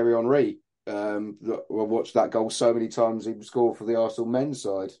of Thierry Henry. I watched that goal so many times. He scored for the Arsenal men's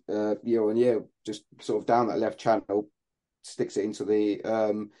side year on year, just sort of down that left channel, sticks it into the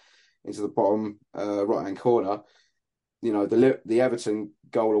bottom right hand corner. The Everton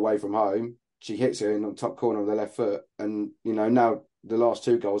goal away from home, she hits it in on top corner of the left foot, and now the last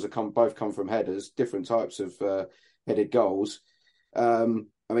two goals both come from headers, different types of headed goals. I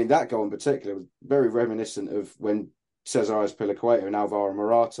mean, that goal in particular was very reminiscent of when Cesar Azpilicueta and Alvaro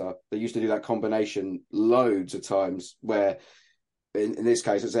Morata, they used to do that combination loads of times, where in this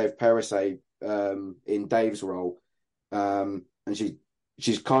case it's Ev Perisset in Dave's role, and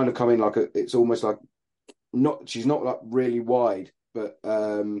she's kind of coming it's almost like she's not like really wide, but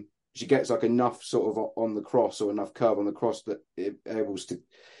she gets like enough sort of on the cross or enough curve on the cross that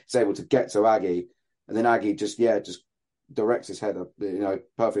it's able to get to Aggie, and then Aggie just directs his head up,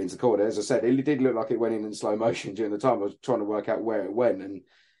 perfectly into the corner. As I said, it did look like it went in slow motion during the time. I was trying to work out where it went, and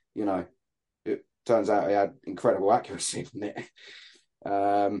it turns out he had incredible accuracy from it.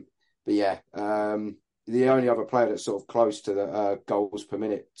 The only other player that's sort of close to the goals per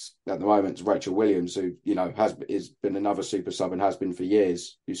minute at the moment is Rachel Williams, who has been another super sub and has been for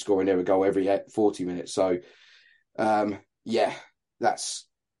years, who's scoring a goal every 40 minutes. So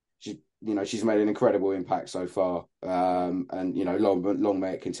she's made an incredible impact so far, and long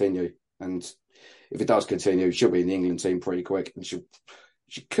may it continue. And if it does continue, she'll be in the England team pretty quick, and she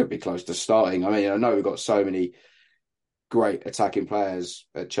could be close to starting. I mean, I know we've got so many great attacking players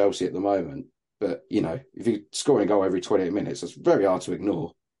at Chelsea at the moment, but if you're scoring a goal every 28 minutes, that's very hard to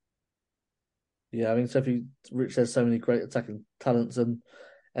ignore. Yeah, I mean, Rich says so many great attacking talents, and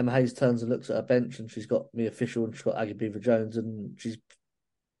Emma Hayes turns and looks at her bench, and she's got Mia Official and she's got Aggie Beever-GOALS, and she's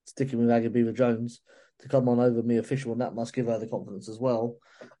sticking with Aggie Beever-GOALS to come on over Mia Official, and that must give her the confidence as well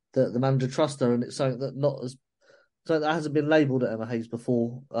that the manager trusts her, and it's something that hasn't been labelled at Emma Hayes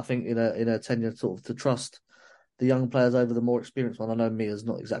before. I think in her tenure, sort of to trust the young players over the more experienced one. I know Mia's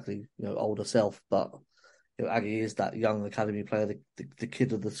not exactly old herself, but Aggie is that young academy player, the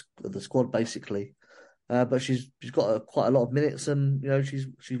kid of the squad basically. But she's got quite a lot of minutes, and she's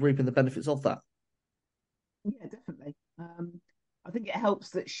reaping the benefits of that. Yeah, definitely. I think it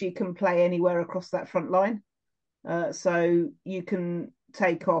helps that she can play anywhere across that front line. So you can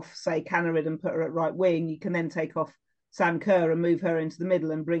take off, say, Canarid and put her at right wing. You can then take off Sam Kerr and move her into the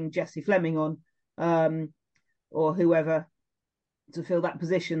middle and bring Jessie Fleming on, or whoever to fill that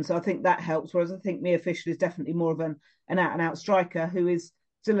position. So I think that helps. Whereas I think Mia Fisher is definitely more of an out-and-out striker who is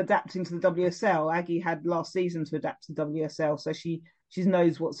still adapting to the WSL. Aggie had last season to adapt to the WSL, so she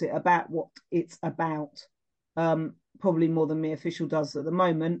knows what it's about. Probably more than Mia Official does at the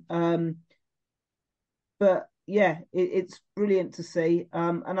moment. But yeah, it's brilliant to see.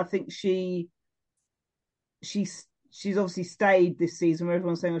 And I think she's obviously stayed this season where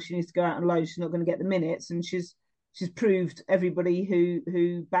everyone's saying, she needs to go out and load. She's not going to get the minutes, and she's proved everybody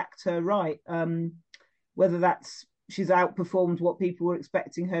who backed her right. Whether that's she's outperformed what people were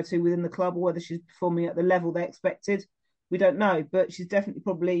expecting her to within the club, or whether she's performing at the level they expected, we don't know. But she's definitely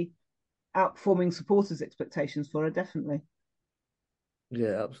probably outperforming supporters' expectations for her, definitely.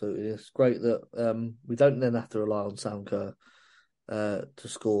 Yeah, absolutely. It's great that we don't then have to rely on Sam Kerr to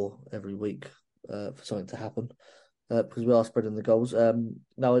score every week for something to happen, because we are spreading the goals.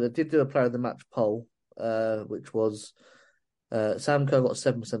 Now, I did do a player of the match poll, which was Sam Kerr got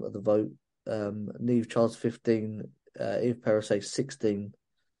 7% of the vote, Niamh Charles 15, Eve Perisset 16,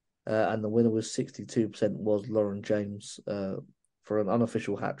 and the winner was 62% was Lauren James for an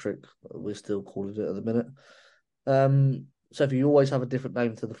unofficial hat trick. We're still calling it at the minute. Sophie, you always have a different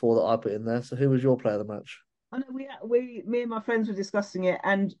name to the four that I put in there. So who was your player of the match? I know me and my friends were discussing it,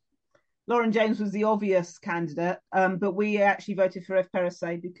 and Lauren James was the obvious candidate, but we actually voted for Eve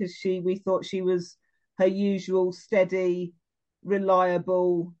Perisset because we thought she was her usual steady,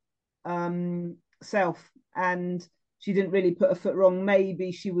 reliable self, and she didn't really put a foot wrong.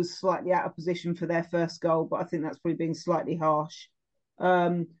 Maybe she was slightly out of position for their first goal, but I think that's probably being slightly harsh.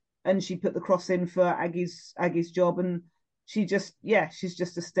 And she put the cross in for Aggie's job, and she's just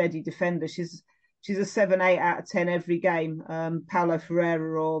a steady defender. She's a 7-8 out of 10 every game. Paulo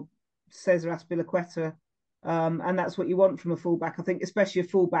Ferreira or Cesar Azpilicueta. And that's what you want from a fullback. I think especially a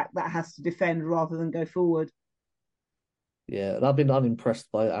fullback that has to defend rather than go forward. Yeah, and I've been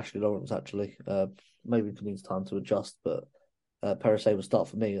unimpressed by Ashley Lawrence, actually. Maybe it needs time to adjust, but Perisset will start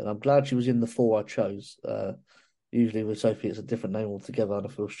for me. And I'm glad she was in the four I chose. Usually with Sophie, it's a different name altogether, and I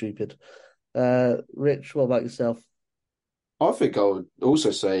feel stupid. Rich, what about yourself? I think I would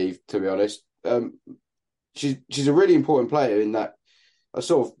also say, to be honest, she's a really important player in that I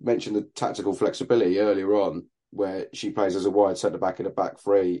sort of mentioned the tactical flexibility earlier on, where she plays as a wide centre back in a back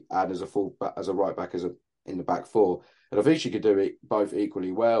three and as a full back, as a right back in the back four, and I think she could do it both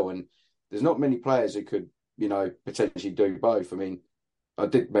equally well. And there's not many players who could, potentially do both. I mean, I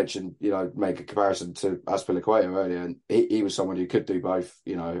did mention, make a comparison to Azpilicueta earlier, and he was someone who could do both,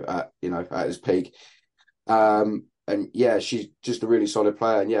 at his peak. And yeah, she's just a really solid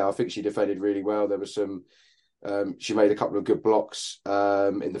player. And yeah, I think she defended really well. There was some, she made a couple of good blocks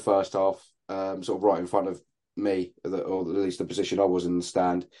in the first half, sort of right in front of me, or at least the position I was in the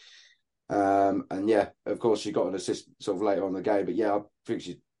stand. And yeah, of course, she got an assist sort of later on in the game. But yeah, I think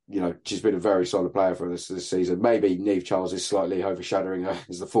she's been a very solid player for us this season. Maybe Niamh Charles is slightly overshadowing her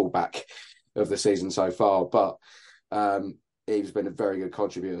as the fullback of the season so far, but Eve's been a very good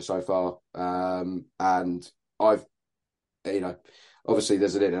contributor so far. And I've, obviously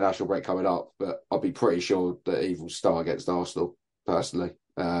there's an international break coming up, but I'll be pretty sure that Eve will start against Arsenal, personally.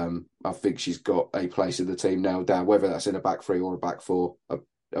 I think she's got a place in the team now down, whether that's in a back three or a back four. I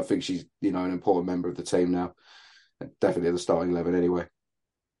think she's, an important member of the team now. Definitely in the starting 11 anyway.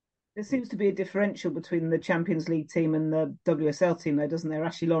 There seems to be a differential between the Champions League team and the WSL team, though, doesn't there?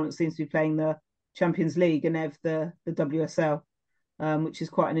 Ashley Lawrence seems to be playing the Champions League and Ev the WSL, which is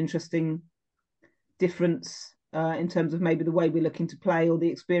quite an interesting difference in terms of maybe the way we're looking to play or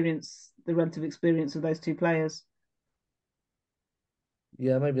the relative experience of those two players.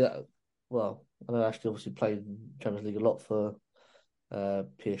 Yeah, maybe that. Well, I know Ashley obviously played in Champions League a lot for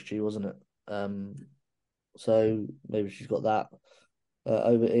PSG, wasn't it? So maybe she's got that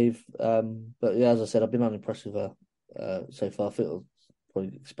over Eve. But yeah, as I said, I've been unimpressed with her so far. I think I was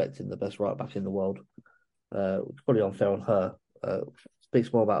probably expecting the best right back in the world. It's probably unfair on her.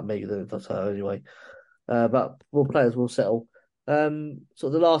 Speaks more about me than it does her anyway. But more players will settle. So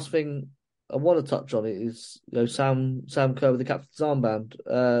the last thing I want to touch on it is Sam Kerr with the captain's armband.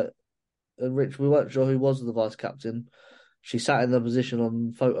 And Rich, we weren't sure who was the vice captain. She sat in the position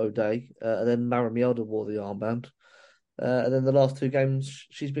on photo day, and then Mara Mielda wore the armband. And then the last two games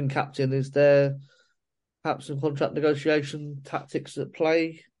she's been captain. Is there perhaps some contract negotiation tactics at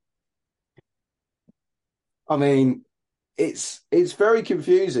play? I mean, it's very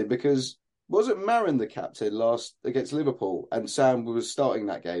confusing because wasn't Marin the captain last against Liverpool and Sam was starting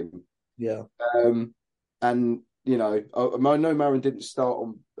that game? Yeah. And, I know Marin didn't start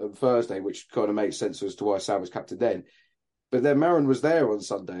on Thursday, which kind of makes sense as to why Sam was captain then. But then Marin was there on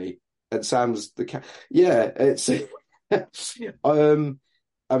Sunday and Sam's the captain. Yeah, it's... I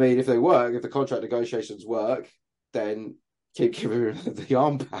mean, if the contract negotiations work, then keep giving her the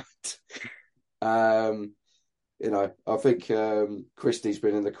armband. I think Christie's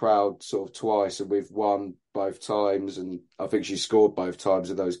been in the crowd sort of twice, and we've won both times, and I think she scored both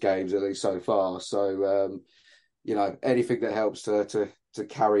times in those games, at least so far. So, anything that helps to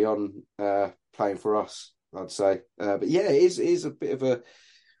carry on playing for us, I'd say. But yeah, it is a bit of a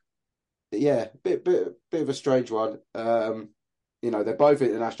bit of a strange one. They're both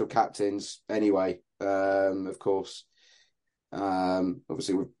international captains anyway. Of course.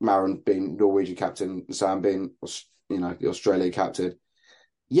 Obviously with Marin being Norwegian captain and Sam being, the Australian captain.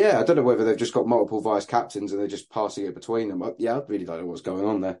 Yeah, I don't know whether they've just got multiple vice captains and they're just passing it between them. I really don't know what's going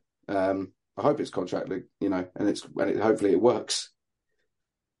on there. I hope it's contracted, and hopefully it works.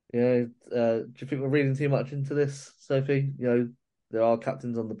 Yeah. Do you think we're reading too much into this, Sophie? There are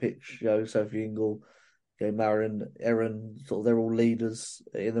captains on the pitch. Sophie Ingle Marin, Erin, sort of they're all leaders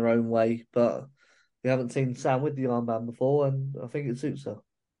in their own way, but we haven't seen Sam with the armband before, and I think it suits her.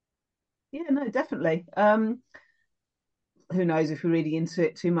 Yeah, no, definitely. Who knows if we're reading into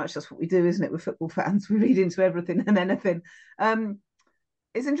it too much? That's what we do, isn't it? We're football fans. We read into everything and anything.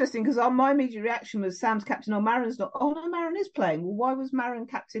 It's interesting because my immediate reaction was Sam's captain. Oh, Marin's not. Oh no, Marin is playing. Well, why was Marin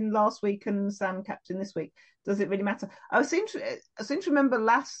captain last week and Sam captain this week? Does it really matter? I seem to remember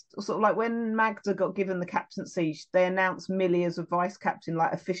last, sort of like when Magda got given the captaincy, they announced Millie as a vice captain,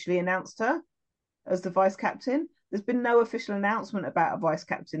 like officially announced her as the vice captain. There's been no official announcement about a vice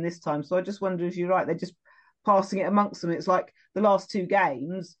captain this time, so I just wonder if you're right. They're just passing it amongst them. It's like the last two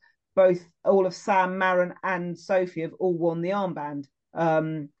games, all of Sam, Marin, and Sophie have all worn the armband.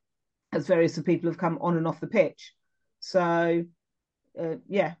 As various people have come on and off the pitch. So,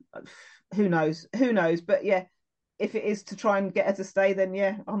 yeah, who knows? But yeah, if it is to try and get her to stay, then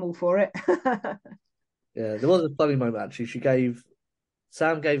yeah, I'm all for it. Yeah, there was a funny moment actually.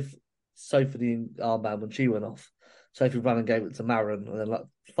 Sam gave Sophie the armband when she went off. Sophie ran and gave it to Marin, and then like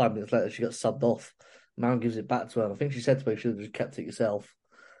 5 minutes later she got subbed off. Marin gives it back to her. And I think she said to me, "You should have just kept it yourself."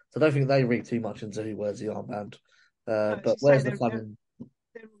 So I don't think they read too much into who wears the armband. But where's the fun in?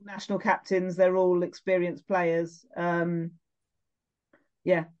 They're all national captains. They're all experienced players.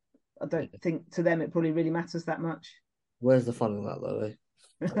 Yeah, I don't think to them it probably really matters that much. Where's the fun in that, though?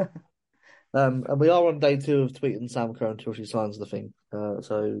 And we are on day 2 of tweeting Sam Kerr until she signs the thing.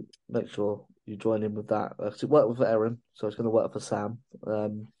 So make sure you join in with that. It worked with Erin, so it's going to work for Sam.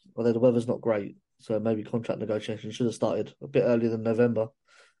 Although the weather's not great, so maybe contract negotiations should have started a bit earlier than November.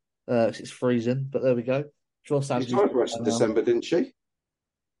 It's freezing, but there we go. Sure, Sam. She signed for us in December, didn't she?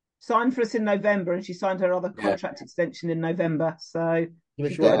 Signed for us in November, and she signed her other contract extension in November. So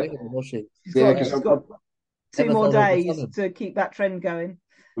she's got 2 more days to keep that trend going.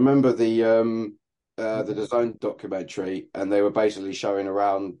 Remember the DAZN documentary, and they were basically showing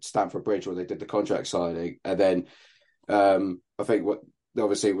around Stamford Bridge where they did the contract signing, and then I think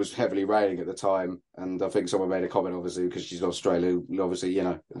obviously it was heavily raining at the time, and I think someone made a comment, obviously because she's Australian, obviously, you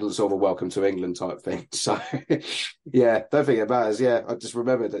know, sort of a welcome to England type thing. So yeah, don't think it matters. Yeah, I just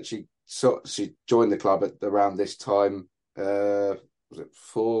remembered that she joined the club at around this time. Was it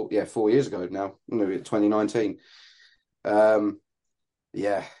 4 years ago now? Maybe 2019.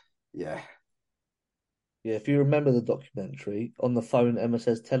 Yeah. If you remember the documentary, on the phone, Emma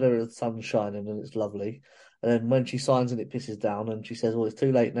says, "Tell her the sun's shining and it's lovely." And then when she signs and it pisses down, and she says, "Well, it's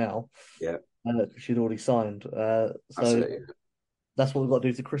too late now." Yeah. She'd already signed. So that's what we've got to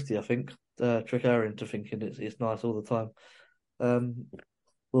do to Christie, I think. Trick her into thinking it's nice all the time.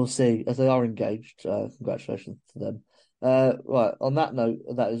 We'll see. As they are engaged, congratulations to them. Right, on that note,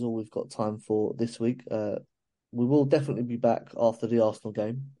 that is all we've got time for this week. We will definitely be back after the Arsenal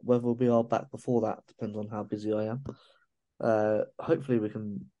game. Whether we are back before that depends on how busy I am. Hopefully we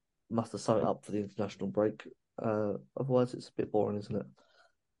can muster something up for the international break. Otherwise it's a bit boring, isn't it?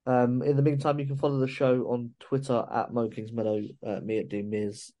 In the meantime, you can follow the show on Twitter at Mo Kingsmeadow, me at Dean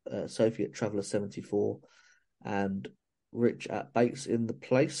Mears, Sophie at Traveller74, and Rich at Bates in the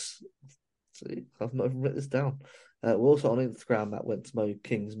Place. See, I've not even written this down. We're also on Instagram at Wentzmo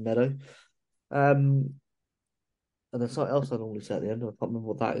Kingsmeadow. And there's something else I normally say at the end. I can't remember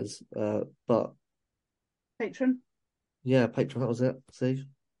what that is. But Patreon. Yeah, Patreon. That was it. See,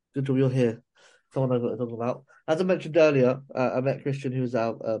 good job you're here. Someone knows what they're talking about. As I mentioned earlier, I met Christian, who's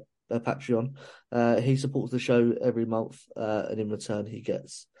our Patreon. He supports the show every month, and in return, he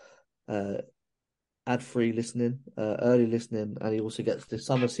gets ad-free listening, early listening, and he also gets the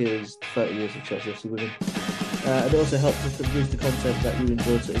summer series, 30 Years of Chelsea FC Women. And it also helps us to produce the content that you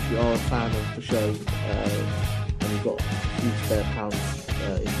enjoy. So if you are a fan of the show, and you've got a few spare pounds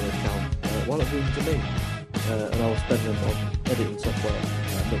in your account, why not give them to me? And I'll spend them on editing software,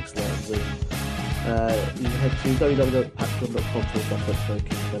 Mixler and Zoom. You can head to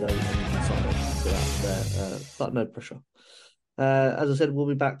www.patreon.com/Kingsmeadow and you can sign up to that there, but no pressure. As I said, we'll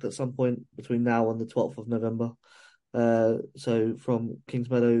be back at some point between now and the 12th of November. So from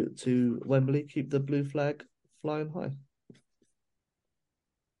Kingsmeadow to Wembley, keep the blue flag flying high.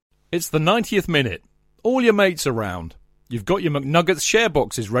 It's the 90th minute. All your mates around. You've got your McNuggets share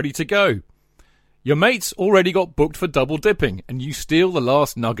boxes ready to go. Your mates already got booked for double dipping and you steal the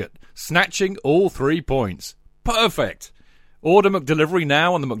last nugget, snatching all 3 points. Perfect. Order McDelivery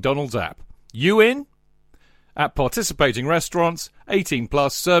now on the McDonald's app. You in? At participating restaurants, 18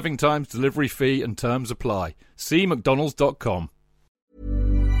 plus, serving times, delivery fee and terms apply. See mcdonalds.com.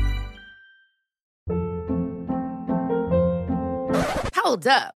 Hold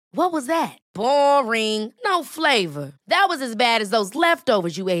up. What was that? Boring. No flavor. That was as bad as those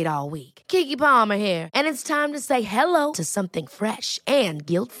leftovers you ate all week. Keke Palmer here, and it's time to say hello to something fresh and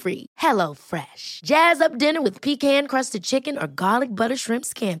guilt-free. Hello Fresh. Jazz up dinner with pecan-crusted chicken or garlic butter shrimp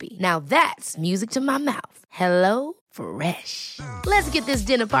scampi. Now that's music to my mouth. Hello Fresh. Let's get this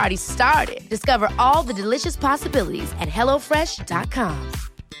dinner party started. Discover all the delicious possibilities at HelloFresh.com.